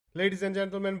Ladies and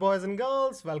gentlemen, boys and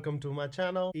girls, welcome to my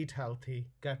channel. Eat healthy,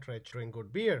 get rich, drink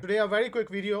good beer. Today a very quick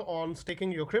video on staking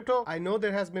your crypto. I know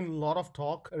there has been a lot of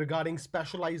talk regarding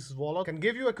specialized wallet. Can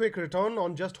give you a quick return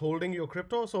on just holding your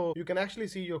crypto, so you can actually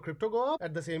see your crypto go up.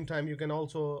 At the same time, you can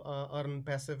also earn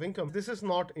passive income. This is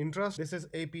not interest, this is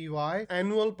APY,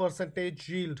 annual percentage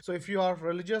yield. So if you are a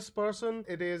religious person,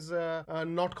 it is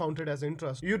not counted as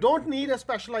interest. You don't need a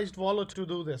specialized wallet to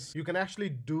do this. You can actually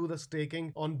do the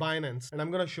staking on Binance, and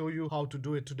I'm gonna show you how to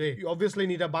do it today. You obviously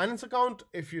need a Binance account.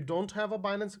 If you don't have a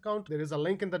Binance account, there is a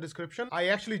link in the description. I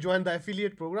actually joined the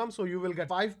affiliate program, so you will get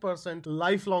 5%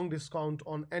 lifelong discount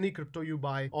on any crypto you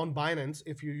buy on Binance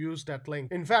if you use that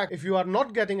link. In fact, if you are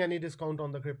not getting any discount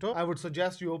on the crypto, I would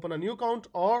suggest you open a new account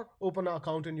or open an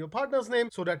account in your partner's name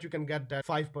so that you can get that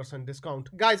 5%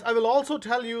 discount. Guys, I will also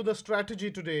tell you the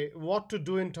strategy today, what to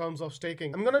do in terms of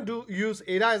staking. I'm gonna use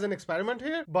ADA as an experiment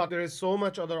here, but there is so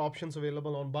much other options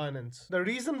available on Binance. The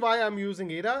reason why I'm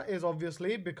using ADA is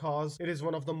obviously because it is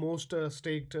one of the most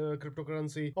staked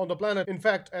cryptocurrency on the planet. In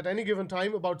fact, at any given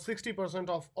time, about 60%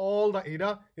 of all the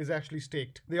ADA is actually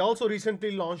staked. They also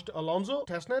recently launched Alonzo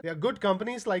testnet. They are good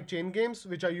companies like Chain Games,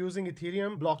 which are using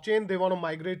Ethereum blockchain. They want to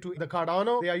migrate to the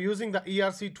Cardano. They are using the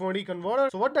ERC20 converter.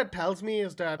 So what that tells me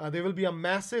is that there will be a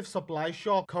massive supply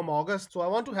shock come August. So I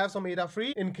want to have some ADA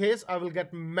free in case I will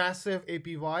get massive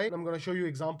APY. I'm going to show you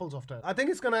examples of that. I think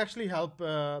it's going to actually help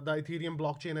the Ethereum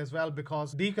blockchain as well,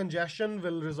 because decongestion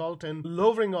will result in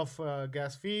lowering of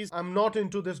gas fees. I'm not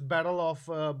into this battle of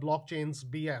blockchains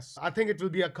BS. I think it will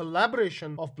be a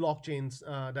collaboration of blockchains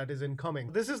that is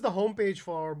incoming. This is the homepage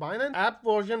for Binance. App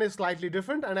version is slightly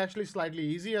different and actually slightly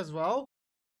easy as well.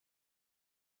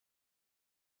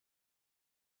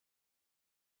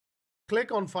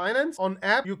 Click on finance. On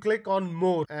app, you click on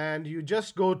more and you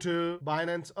just go to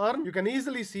Binance Earn. You can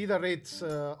easily see the rates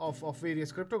of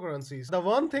various cryptocurrencies. The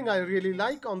one thing I really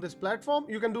like on this platform,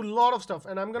 you can do a lot of stuff,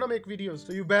 and I'm gonna make videos.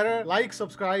 So you better like,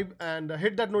 subscribe, and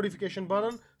hit that notification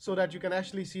button so that you can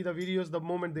actually see the videos the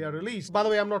moment they are released. By the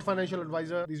way, I'm not financial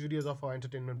advisor. These videos are for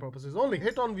entertainment purposes only.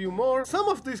 Hit on view more. Some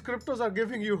of these cryptos are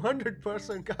giving you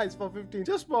 100% guys for 15.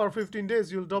 Just for 15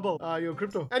 days, you'll double your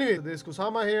crypto. Anyway, there's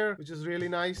Kusama here, which is really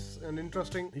nice and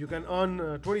interesting. You can earn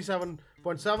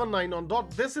 27.79 on dot.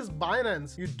 This is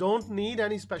Binance. You don't need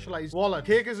any specialized wallet.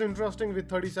 Cake is interesting with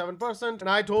 37%, and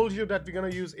I told you that we're gonna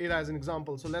use ADA as an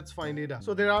example. So let's find ADA.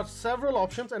 So there are several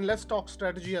options, and let's talk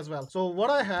strategy as well. So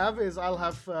what I have is I'll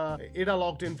have ADA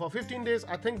logged in for 15 days.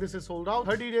 I think this is sold out.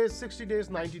 30 days, 60 days,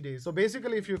 90 days. So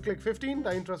basically, if you click 15,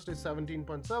 the interest is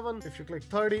 17.7. If you click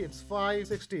 30, it's 5.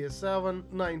 60 is 7.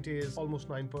 90 is almost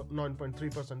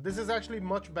 9.3%. This is actually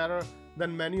much better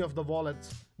than many of the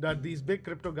wallets that these big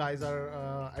crypto guys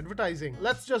are advertising.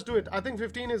 Let's just do it. I think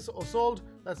 15 is sold.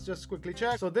 Let's just quickly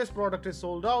check. So this product is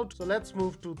sold out. So let's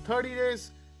move to 30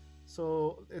 days.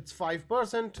 So it's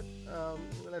 5%.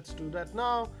 Let's do that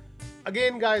now.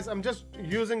 Again, guys, I'm just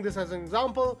using this as an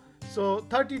example. So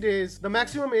 30 days, the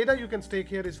maximum ADA you can stake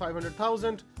here is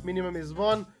 500,000. Minimum is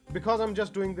 1. Because I'm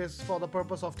just doing this for the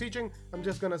purpose of teaching, I'm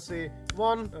just gonna say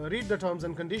 1, read the terms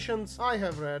and conditions. I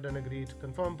have read and agreed,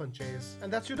 confirm purchase,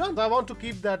 and that's you done. So I want to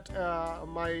keep that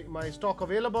my stock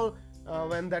available.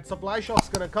 When that supply shock's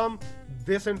gonna come,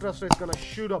 this interest rate is gonna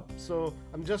shoot up. So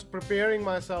I'm just preparing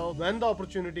myself. When the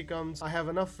opportunity comes, I have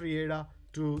enough free ADA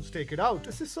to stake it out.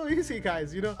 This is so easy,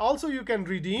 guys. Also you can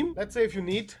redeem. Let's say if you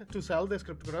need to sell this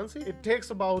cryptocurrency, it takes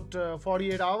about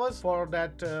 48 hours for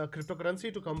that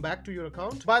cryptocurrency to come back to your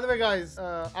account. By the way, guys,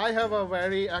 I have a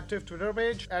very active Twitter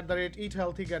page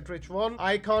 @EatHealthyGetRich1.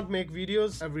 I can't make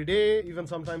videos every day. Even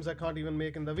sometimes I can't even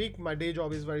make in the week. My day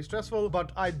job is very stressful,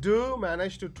 but I do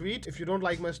manage to tweet. If you don't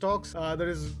like my stocks, there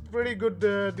is pretty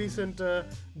good decent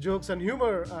jokes and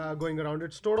humor going around.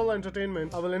 It's total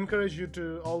entertainment. I will encourage you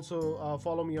to also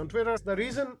follow me on Twitter. The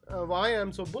reason why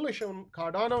I'm so bullish on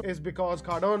Cardano is because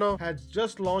Cardano has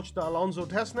just launched the Alonzo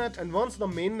testnet, and once the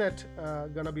mainnet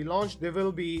gonna be launched, there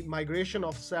will be migration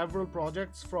of several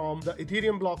projects from the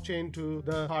Ethereum blockchain to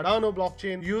the Cardano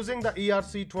blockchain using the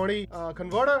ERC20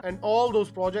 converter, and all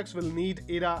those projects will need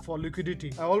ADA for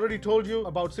liquidity. I already told you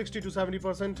about 60 to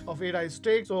 70% of ADA is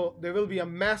staked, so there will be a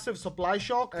massive supply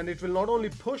shock, and it will not only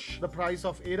push the price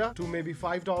of ADA to maybe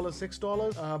 $5,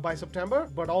 $6 by September,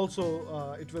 but also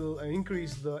it will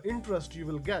increase the interest you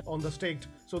will get on the staked.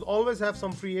 So always have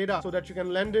some free ADA so that you can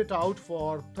lend it out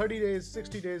for 30 days,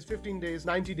 60 days, 15 days,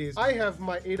 90 days. I have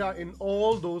my ADA in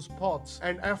all those pots,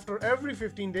 and after every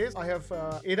 15 days I have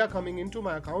ADA coming into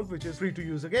my account, which is free to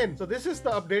use again. So this is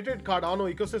the updated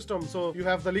Cardano ecosystem. So you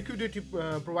have the liquidity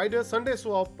providers.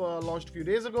 SundaeSwap launched a few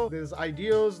days ago. There's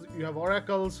IDOs, you have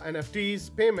oracles,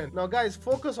 NFTs, payment. Now guys,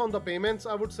 focus on the payments.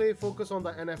 I would say focus on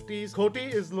the NFTs. Koti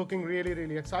is looking really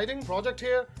exciting project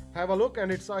here. Have a look,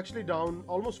 and it's actually down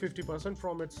almost 50%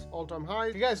 from its all-time high.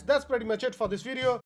 Okay, guys, that's pretty much it for this video.